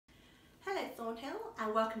Thornhill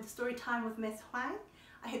and welcome to Storytime with Miss Huang.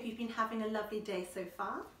 I hope you've been having a lovely day so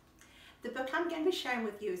far. The book I'm going to be sharing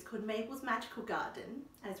with you is called Mabel's Magical Garden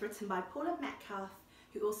and it's written by Paula Metcalf,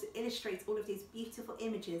 who also illustrates all of these beautiful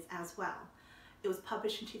images as well. It was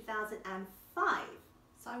published in 2005,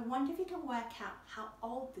 so I wonder if you can work out how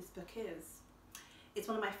old this book is. It's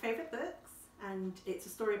one of my favourite books and it's a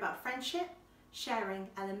story about friendship, sharing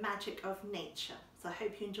and the magic of nature. So I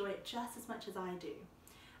hope you enjoy it just as much as I do.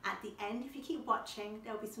 At the end, if you keep watching,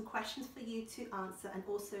 there will be some questions for you to answer and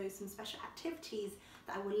also some special activities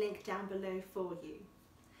that I will link down below for you.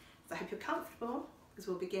 So I hope you're comfortable because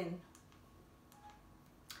we'll begin.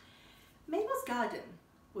 Mabel's garden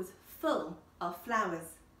was full of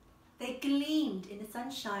flowers. They gleamed in the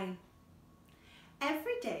sunshine.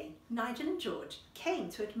 Every day, Nigel and George came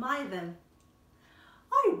to admire them.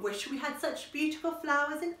 "I wish we had such beautiful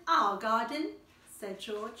flowers in our garden," said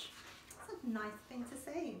George. That's a nice thing to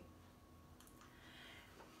say.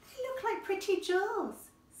 "They look like pretty jewels,"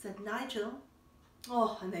 said Nigel.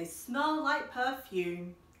 "Oh, and they smell like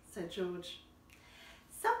perfume," said George.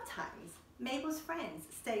 Sometimes Mabel's friends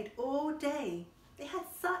stayed all day. They had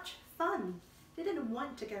such fun. They didn't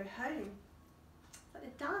want to go home. But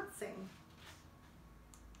they're dancing.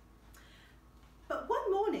 But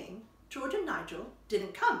one morning, George and Nigel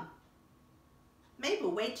didn't come.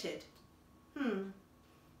 Mabel waited.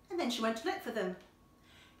 And then she went to look for them.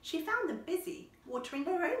 She found them busy watering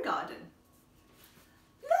their own garden.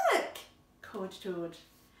 "Look," called George.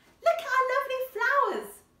 "Look at our lovely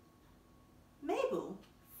flowers." Mabel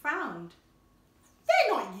frowned. "They're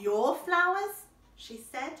not your flowers," she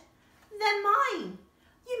said. "They're mine.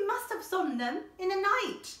 You must have stolen them in the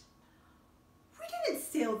night." "We didn't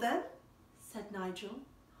steal them," said Nigel.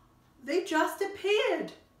 "They just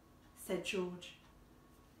appeared," said George.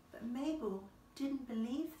 But Mabel didn't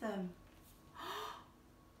believe them.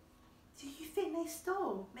 "Do you think they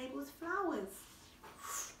stole Mabel's flowers?"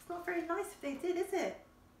 It's not very nice if they did, is it?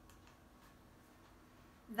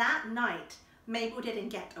 That night, Mabel didn't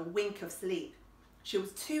get a wink of sleep. She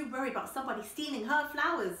was too worried about somebody stealing her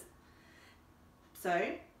flowers.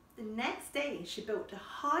 So, the next day, she built a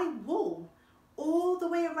high wall all the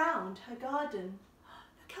way around her garden.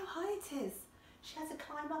 Look how high it is. She had to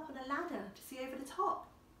climb up on a ladder to see over the top.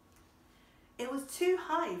 It was too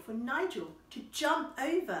high for Nigel to jump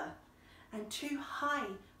over and too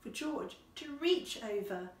high for George to reach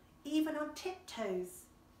over, even on tiptoes.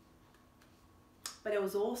 But it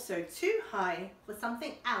was also too high for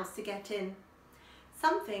something else to get in.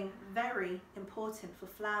 Something very important for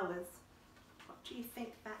flowers. What do you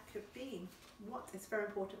think that could be? What is very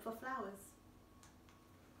important for flowers?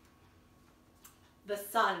 The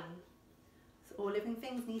sun. So all living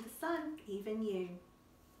things need the sun, even you,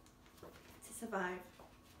 to survive.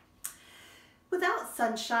 Without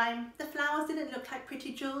sunshine, the flowers didn't look like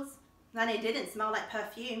pretty jewels, and they didn't smell like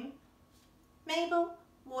perfume. Mabel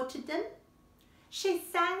watered them. She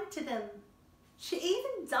sang to them. She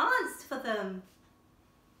even danced for them.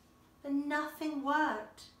 But nothing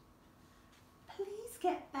worked. "Please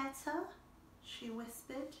get better," she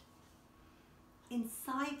whispered.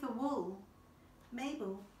 Inside the wall,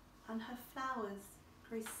 Mabel and her flowers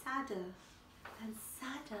grew sadder and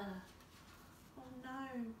sadder. Oh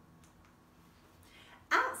no.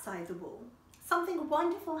 Outside the wall, something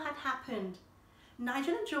wonderful had happened.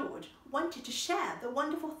 Nigel and George wanted to share the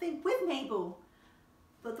wonderful thing with Mabel,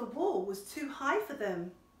 but the wall was too high for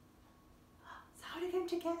them. So how are they going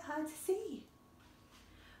to get her to see?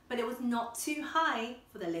 But it was not too high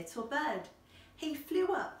for the little bird. He flew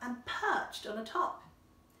up and perched on the top.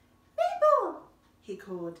 "Mabel," he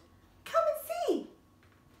called, "come and see."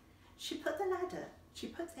 She put a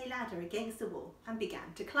ladder against the wall and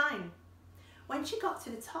began to climb. When she got to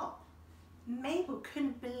the top, Mabel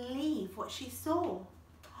couldn't believe what she saw.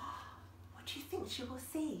 What do you think she will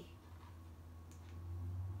see?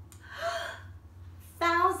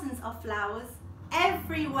 Thousands of flowers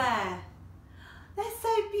everywhere. "They're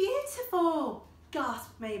so beautiful,"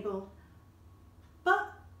 gasped Mabel.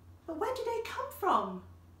 But where did they come from?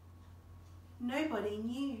 Nobody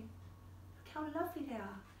knew. Look how lovely they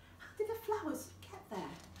are. How did the flowers get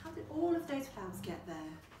there? How did all of those flowers get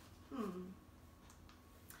there?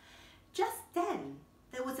 Just then,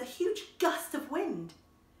 there was a huge gust of wind.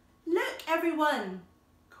 "Look, everyone,"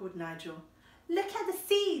 called Nigel. "Look at the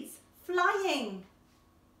seeds flying."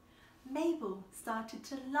 Mabel started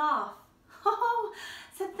to laugh. "Oh,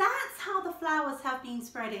 so that's how the flowers have been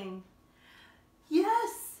spreading."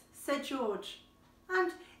 "Yes," said George.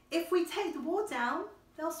 "And if we take the wall down,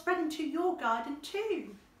 they'll spread into your garden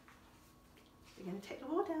too." We're going to take the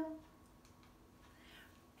wall down.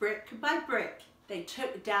 Brick by brick, they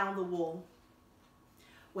took down the wall.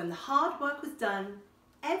 When the hard work was done,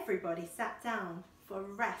 everybody sat down for a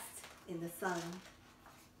rest in the sun.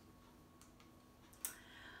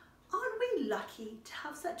 Aren't we lucky to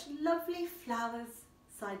have such lovely flowers,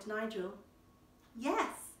 sighed Nigel.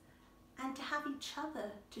 Yes, and to have each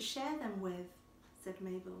other to share them with, said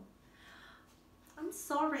Mabel. I'm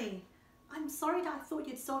sorry that I thought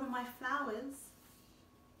you'd stolen my flowers.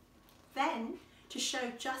 Then, to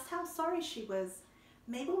show just how sorry she was,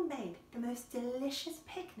 Mabel made the most delicious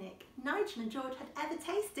picnic Nigel and George had ever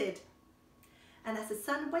tasted. And as the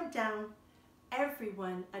sun went down,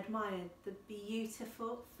 everyone admired the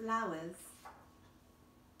beautiful flowers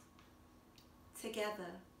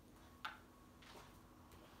together.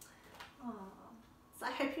 Aww. So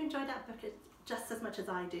I hope you enjoyed that book just as much as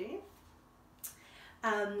I do.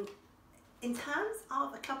 In terms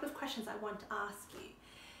of a couple of questions I want to ask you.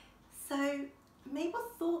 So Mabel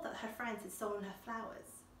thought that her friends had stolen her flowers.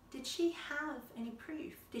 Did she have any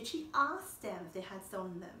proof? Did she ask them if they had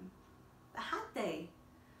stolen them? But had they?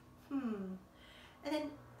 And then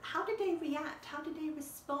how did they react? How did they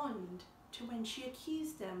respond to when she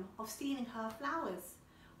accused them of stealing her flowers?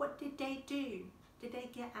 What did they do? Did they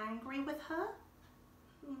get angry with her?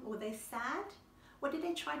 Were they sad? What did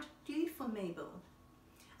they try to do for Mabel?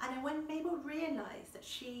 And then when Mabel realised that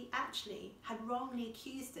she actually had wrongly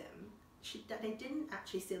accused them, that they didn't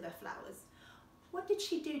actually steal their flowers, what did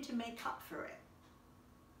she do to make up for it?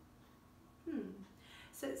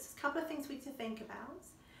 So it's a couple of things we need to think about.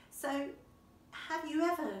 So have you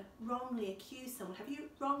ever wrongly accused someone? Have you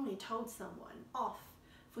wrongly told someone off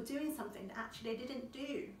for doing something that actually they didn't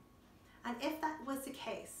do? And if that was the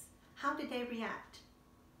case, how did they react?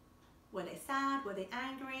 Were they sad? Were they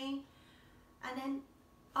angry? And then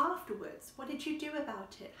afterwards, what did you do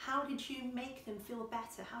about it? How did you make them feel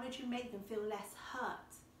better? How did you make them feel less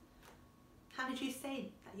hurt? How did you say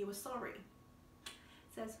that you were sorry?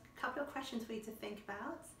 So there's a couple of questions for you to think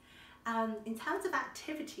about. In terms of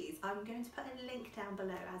activities, I'm going to put a link down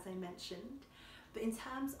below, as I mentioned. But in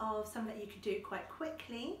terms of some that you could do quite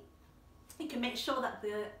quickly, you can make sure that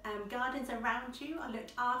the gardens around you are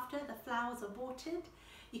looked after, the flowers are watered.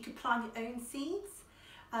 You could plant your own seeds.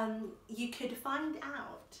 You could find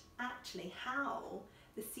out actually how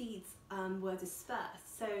the seeds were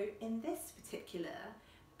dispersed. So in this particular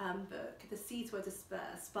book, the seeds were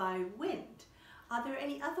dispersed by wind. Are there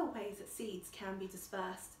any other ways that seeds can be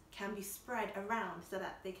dispersed, can be spread around so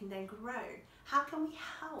that they can then grow? How can we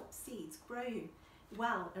help seeds grow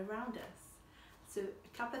well around us? So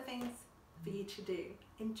a couple of things for you to do.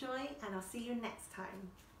 Enjoy, and I'll see you next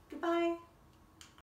time. Goodbye.